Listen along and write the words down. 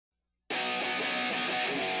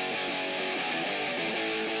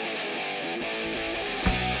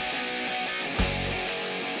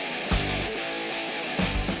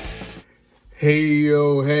Hey,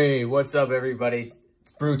 yo, hey, what's up, everybody?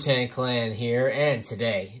 It's Brutan Clan here, and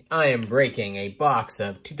today I am breaking a box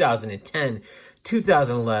of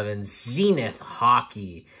 2010-2011 Zenith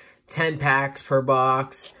Hockey. 10 packs per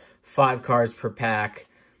box, 5 cards per pack.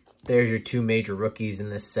 There's your two major rookies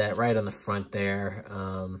in this set, right on the front there.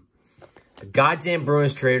 The goddamn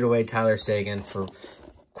Bruins traded away Tyler Seguin for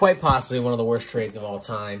quite possibly one of the worst trades of all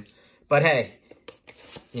time. But hey,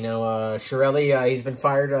 you know, Chiarelli, he's been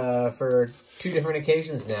fired for 2 different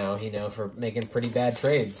occasions now, you know, for making pretty bad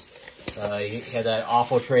trades. He had that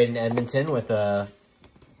awful trade in Edmonton with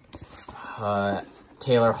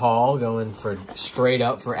Taylor Hall going for straight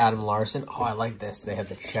up for Adam Larson. Oh, I like this. They have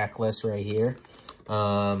the checklist right here.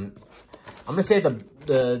 I'm going to say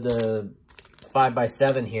the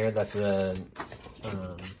 5x7 here, that's a,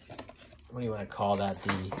 what do you want to call that?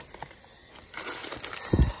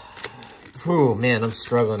 Oh man, I'm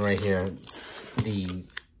struggling right here. The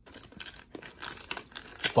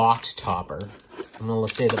box topper. I'm going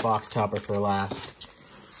to say the box topper for last.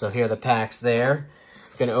 So here are the packs there.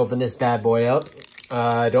 Going to open this bad boy up.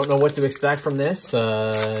 I don't know what to expect from this.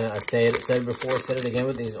 I said it before, said it again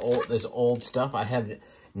with this old stuff. I have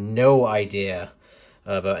no idea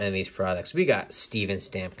about any of these products. We got Steven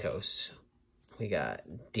Stamkos. We got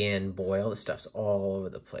Dan Boyle. This stuff's all over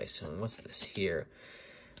the place. So what's this here?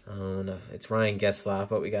 I don't know. It's Ryan Getzlaf,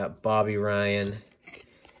 but we got Bobby Ryan.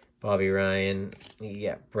 You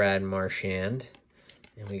got Brad Marchand.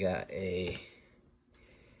 And we got a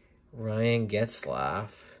Ryan Getzlaf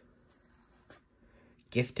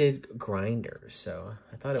Gifted Grinders. So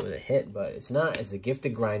I thought it was a hit, but it's not. It's a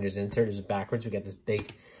Gifted Grinders insert. It's backwards. We got this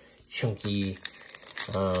big, chunky,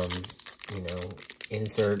 you know,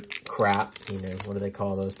 insert crap. You know, what do they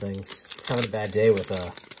call those things? Having a bad day with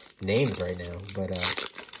names right now, but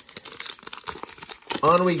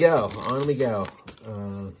on we go.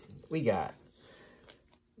 We got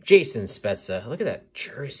Jason Spezza. Look at that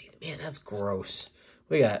jersey. Man, that's gross.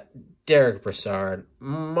 We got Derek Brassard,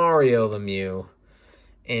 Mario Lemieux,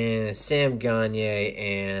 and Sam Gagner,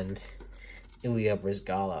 and Ilya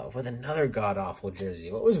Bryzgalov with another god-awful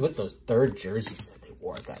jersey. What was with those third jerseys that they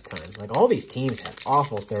wore at that time? Like, all these teams had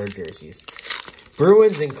awful third jerseys.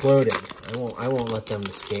 Bruins included. I won't let them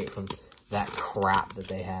escape from that crap that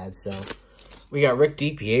they had, so... We got Rick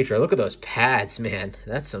DiPietro. Look at those pads, man.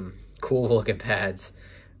 That's some cool-looking pads.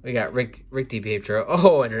 We got Rick DiPietro.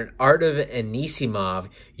 Oh, and an Artem Anisimov.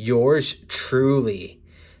 Yours truly.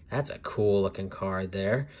 That's a cool-looking card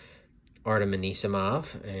there. Artem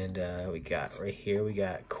Anisimov. And we got right here, we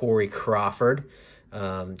got Corey Crawford.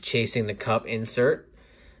 Chasing the Cup insert.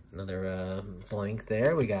 Another blank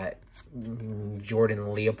there. We got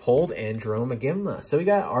Jordan Leopold and Jerome Agimla. So we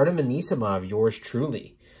got Artem Anisimov. Yours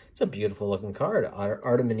truly. It's a beautiful looking card.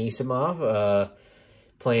 Artem Anisimov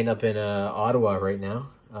playing up in Ottawa right now.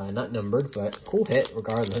 Not numbered, but cool hit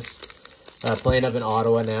regardless. Playing up in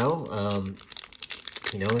Ottawa now.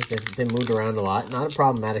 You know, he's been moved around a lot. Not a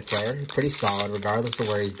problematic player. Pretty solid regardless of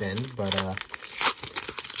where he's been. But,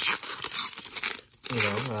 you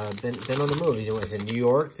know, been on the move. He was in New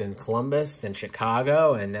York, then Columbus, then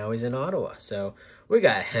Chicago, and now he's in Ottawa. So we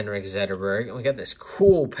got Henrik Zetterberg, and we got this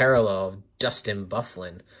cool parallel of Dustin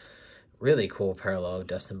Byfuglien. Really cool parallel of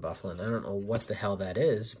Dustin Byfuglien. I don't know what the hell that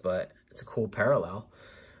is, but it's a cool parallel.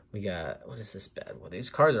 We got, what is this bad? Well,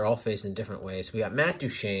 these cards are all facing different ways. We got Matt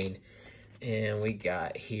Duchene, and we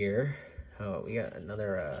got here, oh, we got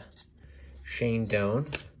another Shane Doan.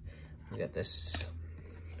 We got this,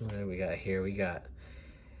 what do we got here? We got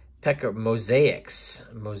Pekka Mosaics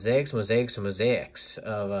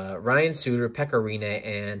of Ryan Suter, Pekka Rinne,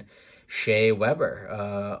 and Shea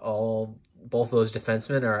Weber. Both those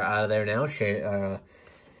defensemen are out of there now. Shea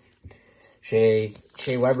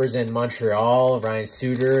Weber's in Montreal. Ryan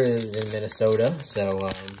Suter is in Minnesota. So,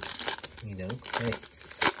 you know,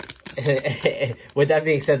 hey. With that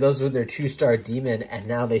being said, those were their 2-star D-men, and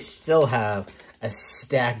now they still have a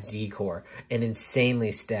stacked D-core, an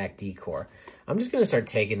insanely stacked D-core. I'm just going to start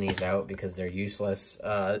taking these out because they're useless.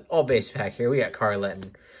 All base pack here. We got Carl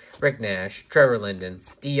Letton, Rick Nash, Trevor Linden,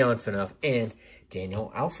 Dion Phaneuf, and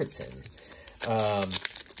Daniel Alfredsson.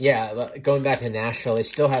 Yeah, going back to Nashville, they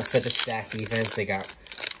still have such a stacked defense. They got,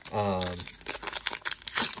 you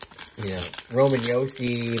know, Roman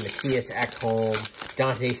Josi, Matthias Ekholm,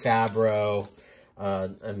 Dante Fabro.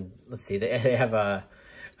 Let's see, they have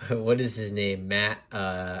what is his name? Matt,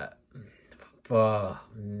 I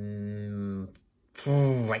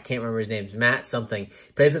can't remember his name. Matt something.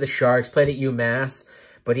 He played for the Sharks, played at UMass,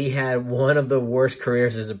 but he had one of the worst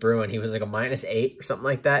careers as a Bruin. He was like a -8 or something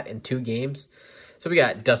like that in 2 games. So we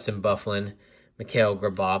got Dustin Byfuglien, Mikhail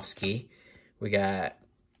Grabovski. We got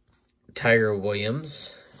Tiger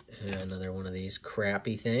Williams, another one of these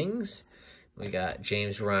crappy things. We got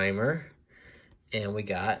James Reimer, and we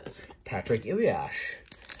got Patrick Elias.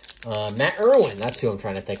 Matt Irwin, that's who I'm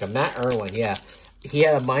trying to think of. Matt Irwin, yeah. He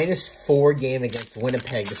had a -4 game against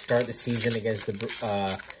Winnipeg to start the season against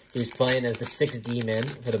the, he was playing as the 6th D-man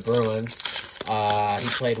for the Bruins. He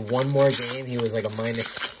played one more game. He was like a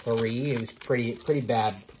 -3. It was pretty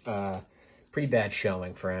bad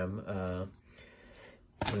showing for him.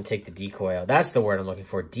 I'm going to take the decoy out. That's the word I'm looking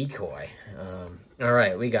for, decoy. All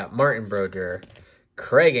right, we got Martin Brodeur,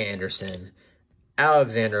 Craig Anderson,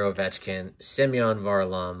 Alexander Ovechkin, Semyon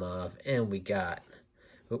Varlamov, and we got,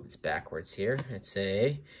 oh, it's backwards here. It's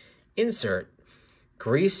a insert.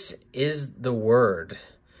 Greece is the word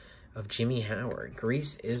of Jimmy Howard.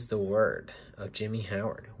 Greece is the word of Jimmy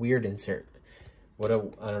Howard. Weird insert.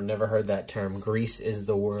 I've never heard that term. Greece is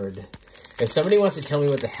the word. If somebody wants to tell me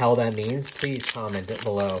what the hell that means, please comment it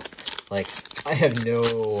below. Like, I have no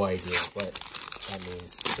idea what that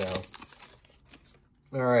means. So,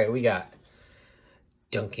 all right, we got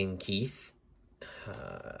Duncan Keith.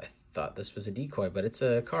 I thought this was a decoy, but it's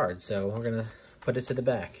a card, so we're gonna put it to the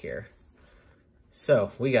back here.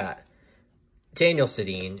 So we got Daniel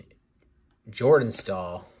Sedin, Jordan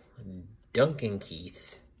Stahl, Duncan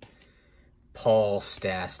Keith, Paul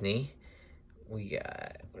Stastny. We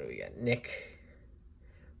got, what do we got? Nick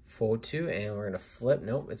Fotu, and we're gonna flip.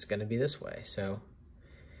 Nope, it's gonna be this way. So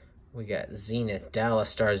we got Zenith, Dallas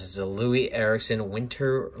Stars. Is a Louis Erickson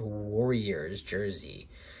Winter Warriors jersey.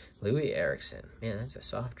 Louis Erickson, man, that's a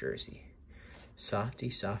soft jersey. Softy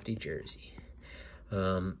jersey.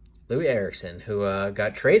 Louis Erickson, who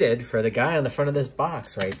got traded for the guy on the front of this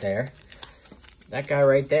box right there. That guy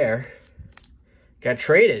right there got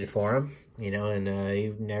traded for him, you know, and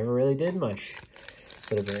he never really did much.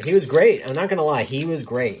 He was great. I'm not gonna lie, he was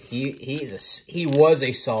great. He was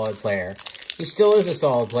a solid player. He still is a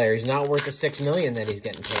solid player. He's not worth the $6 million that he's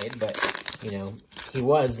getting paid, but you know, he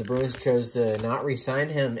was. The Bruins chose to not re-sign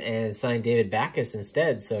him and sign David Backes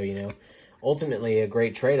instead. So you know, ultimately a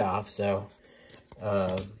great trade-off. So,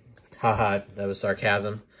 haha, that was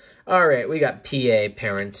sarcasm. All right, we got P.A.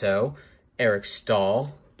 Parento, Eric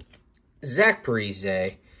Stahl, Zach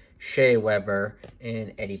Parise, Shea Weber,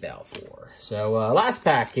 and Eddie Balfour. So, last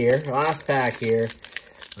pack here.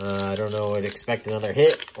 I don't know, I'd expect another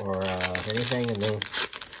hit or anything. And then,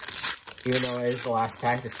 even though it is the last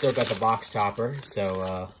pack, it's still got the box topper.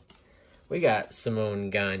 So, we got Simone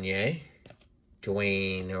Gagne,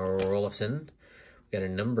 Dwayne Rolifson. We got a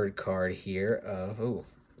numbered card here of,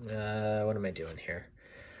 what am I doing here?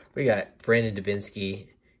 We got Brandon Dubinsky,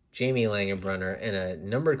 Jamie Langenbrunner, and a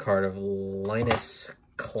numbered card of Linus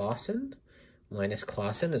Clausen. Linus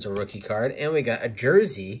Clausen is a rookie card. And we got a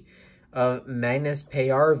jersey of Magnus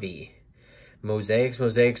Payarvi. Mosaics.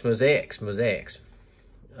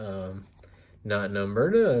 Not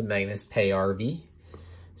numbered, Magnus Payarvi.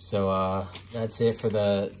 So that's it for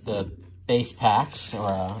the base packs,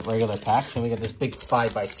 or regular packs. And we got this big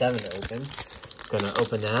 5x7 to open. Gonna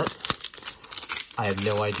open that. I have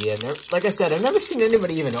no idea. Like I said, I've never seen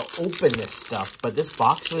anybody even open this stuff, but this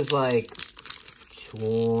box was like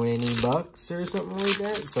 20 bucks or something like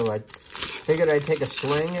that. So I figured I'd take a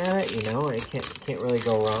swing at it. You know, I can't really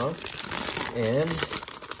go wrong. And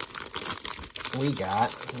we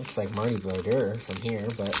got, looks like Marty Brodeur from here,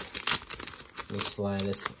 but let me slide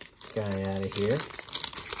this guy out of here.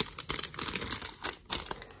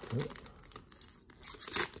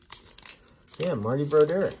 Yeah, Marty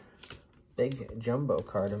Brodeur. Big jumbo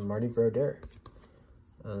card of Marty Brodeur.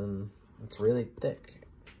 It's really thick.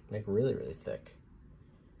 Like, really, really thick.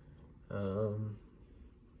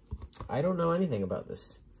 I don't know anything about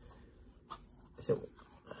this. It's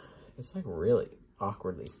like really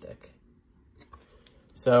awkwardly thick.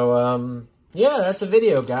 So, yeah, that's a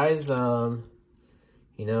video, guys. You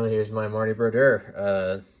know, here's my Marty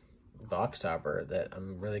Brodeur box topper that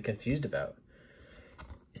I'm really confused about.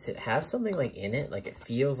 Does it have something like in it? Like, it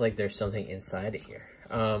feels like there's something inside of here.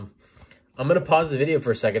 I'm going to pause the video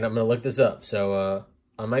for a second. I'm going to look this up. So,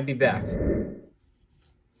 I might be back.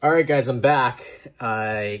 All right, guys, I'm back.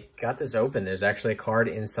 I got this open. There's actually a card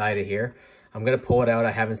inside of here. I'm going to pull it out.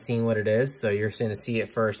 I haven't seen what it is, so you're going to see it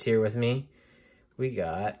first here with me. We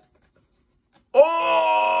got...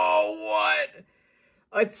 Oh, what?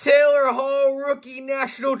 A Taylor Hall Rookie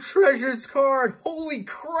National Treasures card. Holy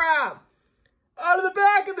crap. Out of the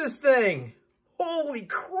back of this thing. Holy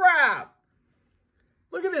crap.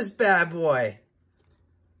 Look at this bad boy.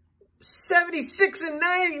 76 and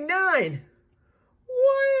 99.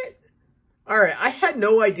 What? All right, I had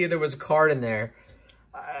no idea there was a card in there.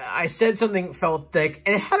 I said something felt thick,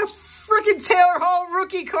 and it had a freaking Taylor Hall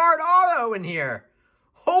rookie card auto in here.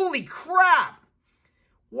 Holy crap.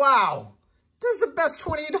 Wow. This is the best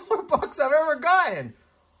 $28 bucks I've ever gotten.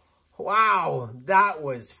 Wow. That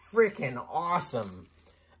was freaking awesome.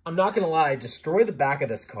 I'm not going to lie. I destroyed the back of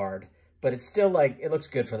this card, but it's still like, it looks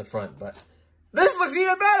good from the front, but this looks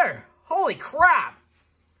even better. Holy crap.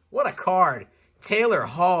 What a card. Taylor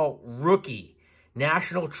Hall rookie.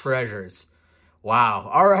 National Treasures. Wow.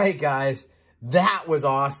 All right, guys. That was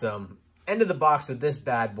awesome. End of the box with this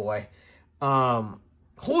bad boy.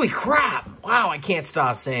 Holy crap. Wow, I can't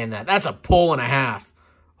stop saying that. That's a pull and a half.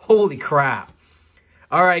 Holy crap.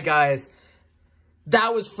 All right, guys.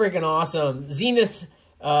 That was freaking awesome. Zenith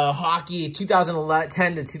hockey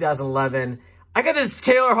 2010 to 2011. I got this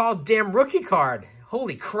Taylor Hall damn rookie card.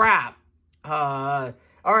 Holy crap. All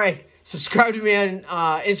right. Subscribe to me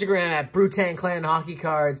on Instagram at Brutan Clan Hockey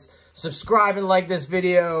Cards. Subscribe and like this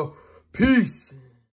video. Peace.